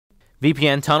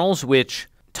VPN tunnels, which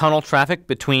tunnel traffic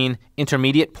between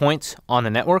intermediate points on the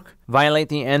network, violate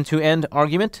the end-to-end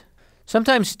argument.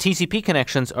 Sometimes TCP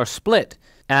connections are split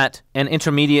at an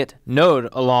intermediate node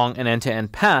along an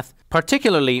end-to-end path,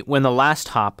 particularly when the last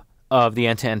hop of the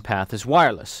end-to-end path is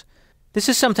wireless. This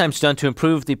is sometimes done to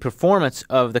improve the performance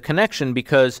of the connection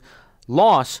because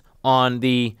loss on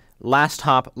the last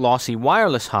hop lossy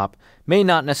wireless hop may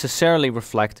not necessarily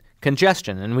reflect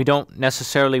congestion, and we don't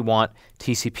necessarily want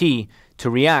TCP to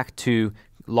react to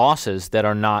losses that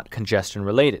are not congestion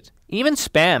related. Even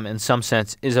spam, in some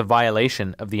sense, is a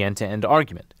violation of the end-to-end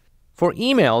argument. For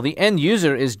email, the end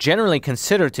user is generally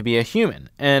considered to be a human,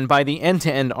 and by the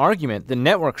end-to-end argument, the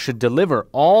network should deliver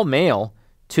all mail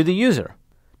to the user.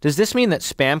 Does this mean that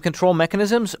spam control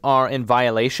mechanisms are in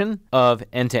violation of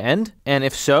end-to-end? And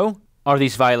if so, are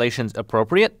these violations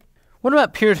appropriate? What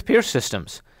about peer-to-peer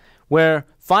systems, where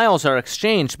files are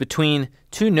exchanged between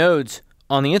two nodes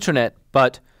on the internet,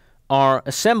 but are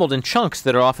assembled in chunks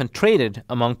that are often traded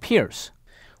among peers?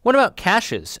 What about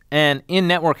caches and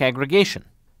in-network aggregation?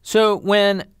 So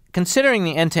when considering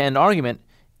the end-to-end argument,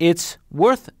 it's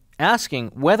worth asking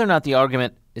whether or not the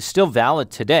argument is still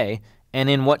valid today and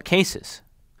in what cases.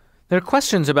 There are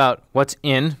questions about what's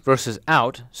in versus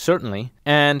out, certainly,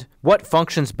 and what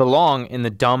functions belong in the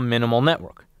dumb minimal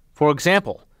network. For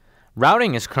example,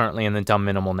 routing is currently in the dumb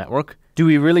minimal network. Do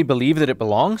we really believe that it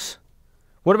belongs?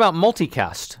 What about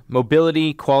multicast,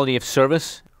 mobility, quality of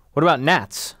service? What about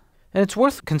NATs? And it's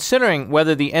worth considering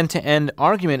whether the end-to-end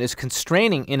argument is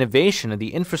constraining innovation of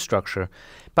the infrastructure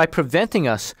by preventing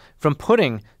us from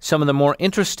putting some of the more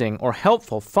interesting or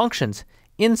helpful functions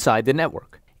inside the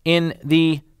network. In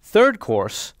the third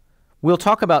course, we'll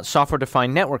talk about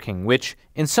software-defined networking, which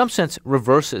in some sense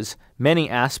reverses many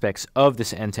aspects of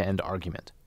this end-to-end argument.